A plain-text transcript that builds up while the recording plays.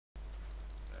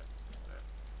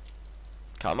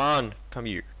Come on, come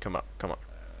here, come on, come on.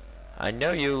 I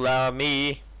know you love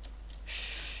me.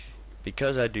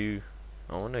 Because I do.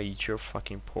 I wanna eat your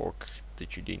fucking pork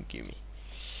that you didn't give me.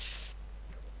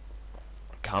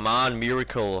 Come on,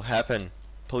 miracle, happen.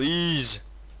 Please.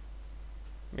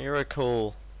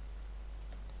 Miracle.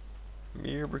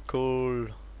 Miracle.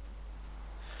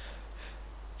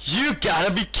 You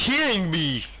gotta be kidding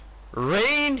me!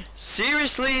 Rain?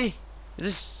 Seriously?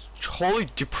 This holy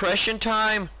depression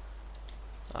time?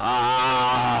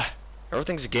 Ah,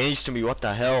 everything's against me, what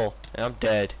the hell? I'm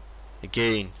dead.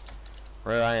 Again.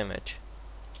 Where I am at.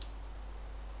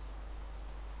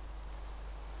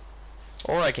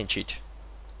 Or I can cheat.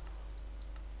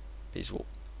 Peaceful.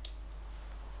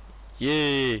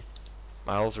 Yay!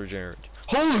 My health regenerated.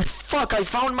 Holy fuck, I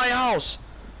found my house!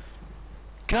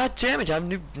 God damn it,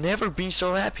 I've never been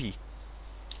so happy.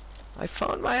 I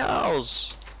found my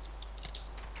house.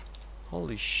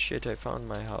 Holy shit, I found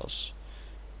my house.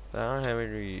 But I don't have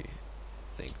anything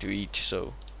to eat,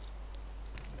 so...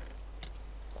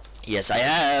 Yes, I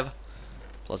have!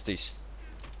 Plus this.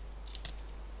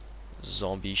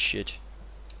 Zombie shit.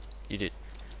 Eat it.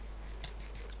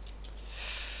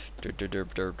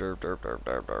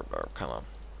 Come on.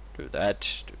 Do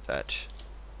that, do that.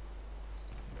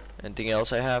 Anything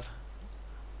else I have?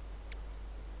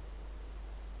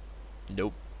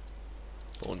 Nope.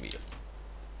 Bone meal.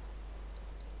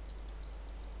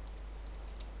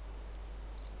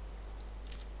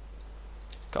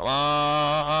 Come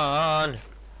on!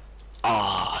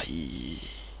 Ah, yeah.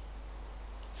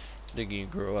 Think you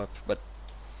grow up, but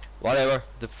whatever.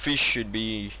 The fish should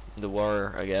be in the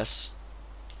water, I guess.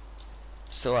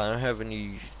 Still, I don't have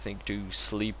anything to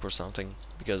sleep or something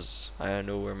because I don't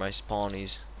know where my spawn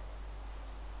is.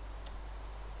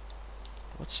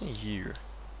 What's in here?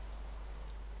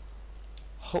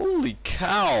 Holy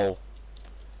cow!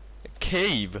 A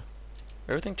cave.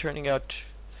 Everything turning out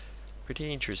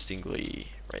pretty interestingly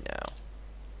right now.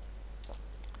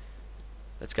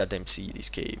 Let's goddamn see this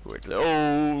cave. Wait,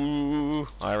 oh,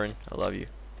 iron, I love you.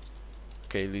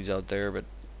 Okay, it leads out there, but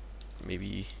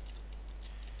maybe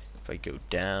if I go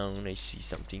down, I see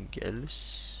something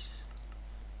else.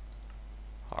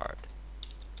 Hard.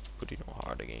 Put it on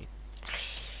hard again.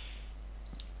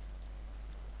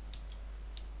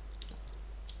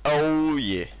 Oh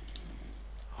yeah.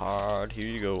 Hard. Here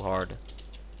you go, hard.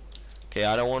 Okay,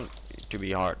 I don't want it to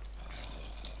be hard.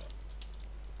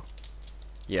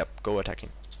 Yep, go attack him.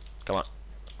 Come on.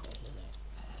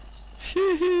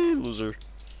 Hee loser.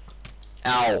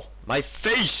 Ow! My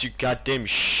face, you goddamn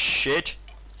shit!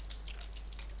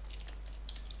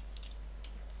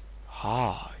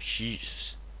 Ah,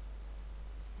 Jesus.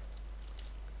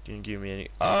 Didn't give me any.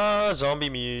 Ah, zombie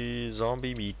meat.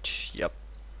 Zombie meat. Yep.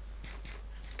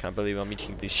 Can't believe I'm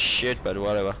eating this shit, but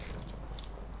whatever.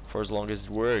 For as long as it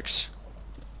works.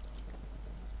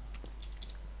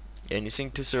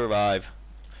 Anything to survive.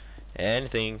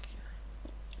 Anything.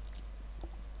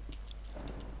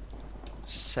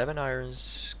 7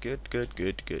 irons. Good, good,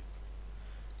 good, good.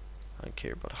 I don't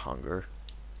care about hunger.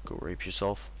 Go rape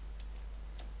yourself.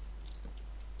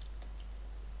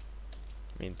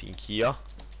 Anything here?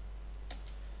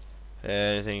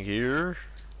 Anything here?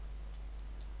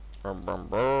 Brum, brum,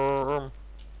 brum.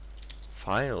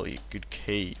 Finally, good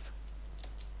cave.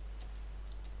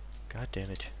 God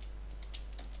damn it.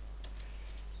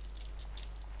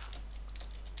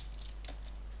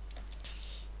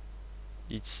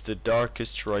 It's the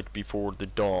darkest right before the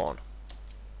dawn.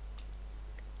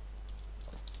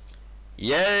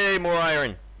 Yay, more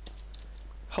iron!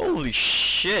 Holy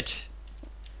shit!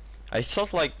 I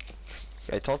thought my...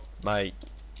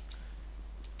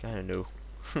 I don't know.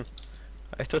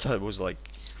 I thought I was like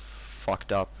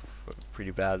fucked up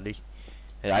pretty badly.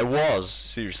 And I was,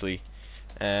 seriously.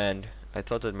 And I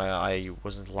thought that I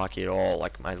wasn't lucky at all.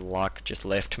 Like my luck just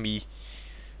left me.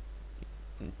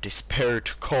 Despair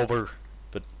to cover.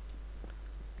 But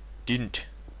didn't.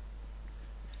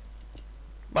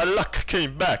 My luck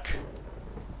came back.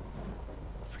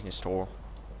 Freaking store.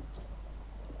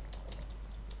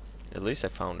 At least I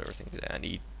found everything that I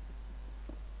need.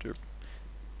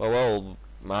 Well,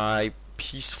 my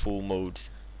peaceful mode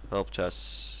helped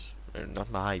us.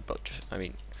 Not my, but I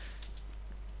mean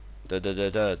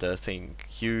the thing.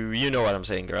 You know what I'm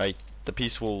saying, right? The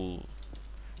peaceful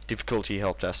difficulty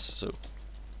helped us. So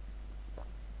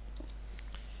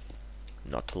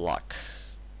not luck,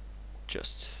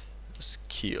 just a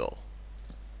skill.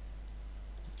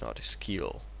 Not a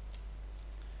skill.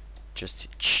 Just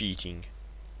cheating.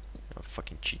 I'm a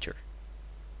fucking cheater.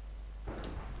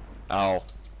 Ow.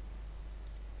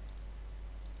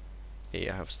 Hey,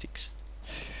 I have sticks.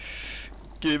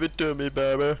 Give it to me,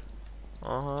 baby.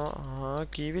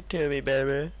 Give it to me,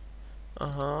 baby.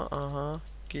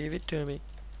 Give it to me,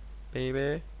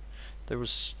 baby. There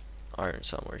was iron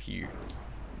somewhere here.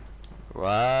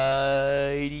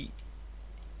 Righty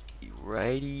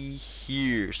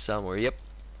here somewhere. Yep.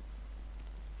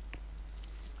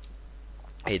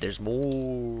 Hey, there's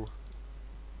more.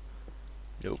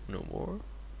 Nope, no more.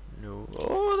 No.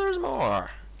 Oh, there's more.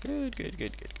 Good.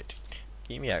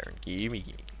 Give me iron. Give me.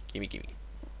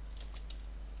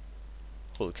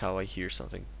 Holy cow, I hear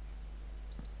something.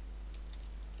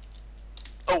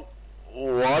 Oh,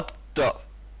 what the?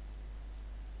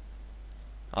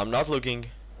 I'm not looking.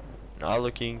 Not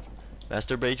looking.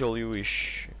 Masturbate all you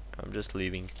wish. I'm just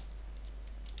leaving.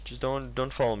 Just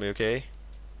don't follow me, okay?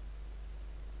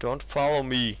 Don't follow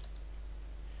me.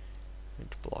 I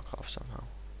need to block off somehow.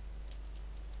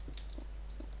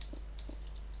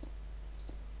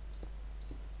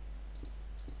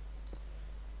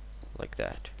 Like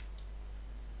that.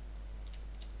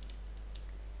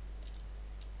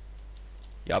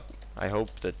 Yup. I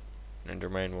hope that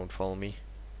Enderman won't follow me.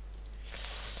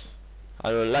 I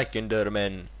don't like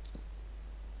Endermen.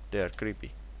 They are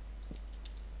creepy.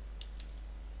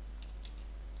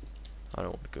 I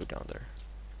don't want to go down there.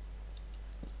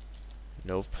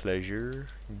 No pleasure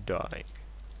dying.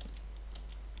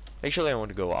 Actually, I want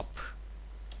to go up.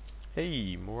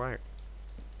 Hey, more iron.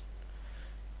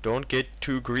 Don't get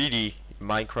too greedy.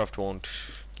 Minecraft won't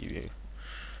give you.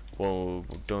 Well,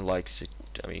 don't like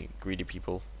greedy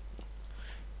people.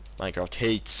 Minecraft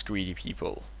hates greedy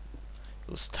people.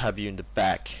 It'll stab you in the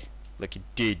back like it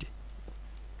did.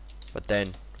 But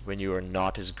then, when you are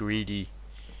not as greedy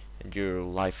and your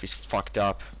life is fucked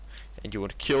up and you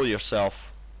want to kill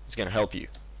yourself, it's gonna help you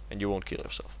and you won't kill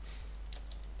yourself.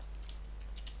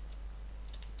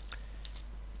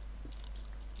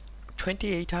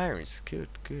 "28 irons. Good.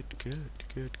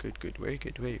 Very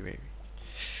good. Very.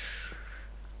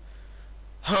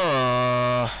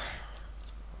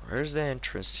 Where's the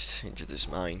entrance into this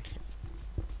mine?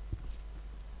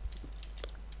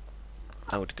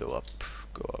 I want to go up.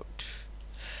 Go out.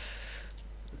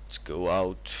 Let's go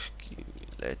out.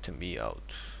 Let me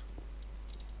out.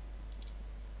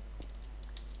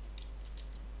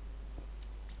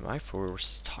 Am I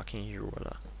talking here?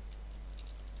 What?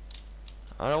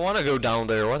 I don't want to go down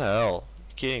there. What the hell?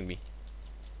 You kidding me?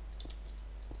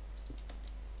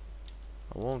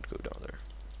 I won't go down there.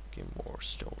 Get more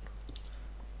stone.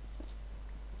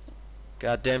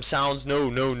 Goddamn sounds. No.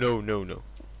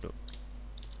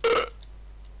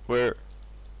 Where?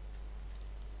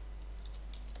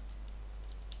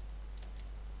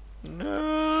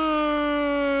 No.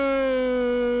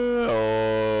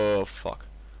 Oh, fuck.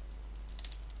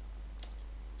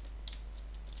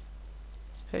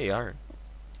 Hey, iron.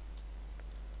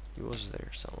 He was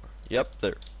there somewhere. Yep,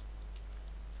 there.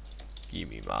 Give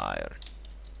me my iron.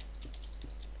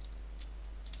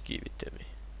 Give it to me.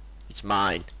 It's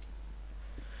mine.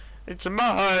 It's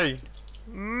mine.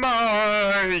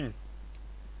 Mine.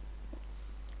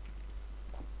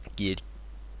 Get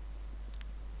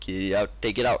it out.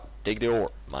 Take it out. Take the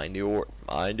ore. Mine the ore.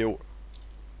 Mine the ore.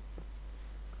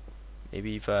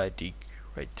 Maybe if I dig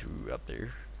right through up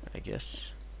there, I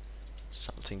guess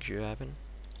something should happen.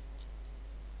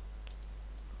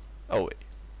 Oh wait.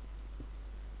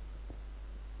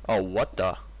 Oh, what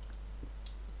the?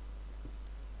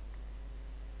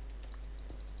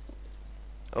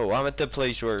 Oh, I'm at the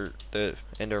place where the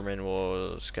Enderman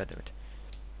was. God damn it.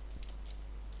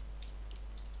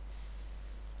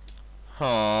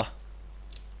 Huh.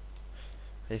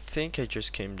 I think I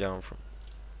just came down from.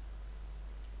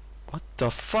 What the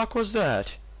fuck was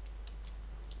that?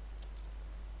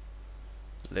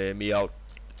 Let me out.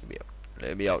 Let me out.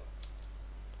 Let me out.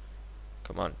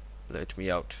 Come on. Let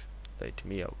me out. Let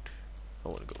me out. I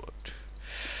wanna go out.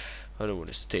 I don't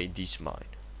wanna stay in this mine.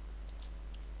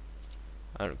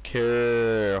 I don't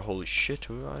care. Holy shit,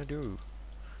 what do I do?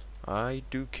 I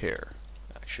do care,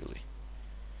 actually.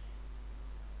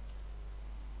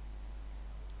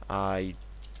 I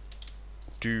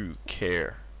do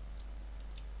care.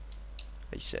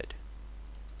 I said.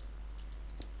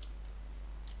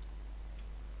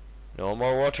 No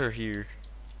more water here.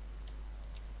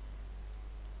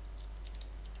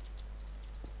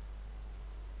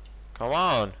 Come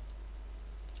on.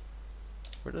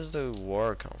 Where does the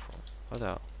water come from? What the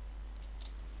hell?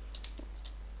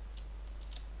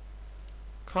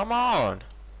 Come on!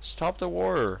 Stop the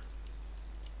water.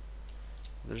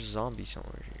 There's a zombie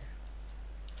somewhere here.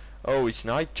 Oh, it's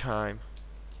night time.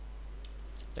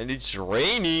 And it's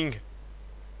raining.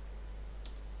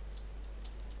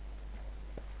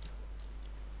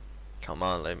 Come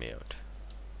on, let me out.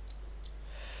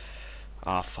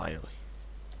 Ah, finally.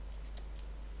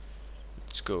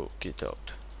 Let's go. Get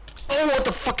out. Oh, what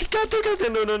the fuck? No,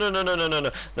 no, no, no, no, no, no,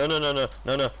 no, no, no, no, no,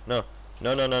 no, no, no.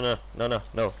 No no no no no no no no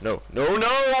no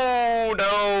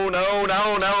no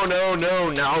no no no no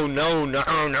no no no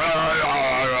no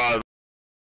no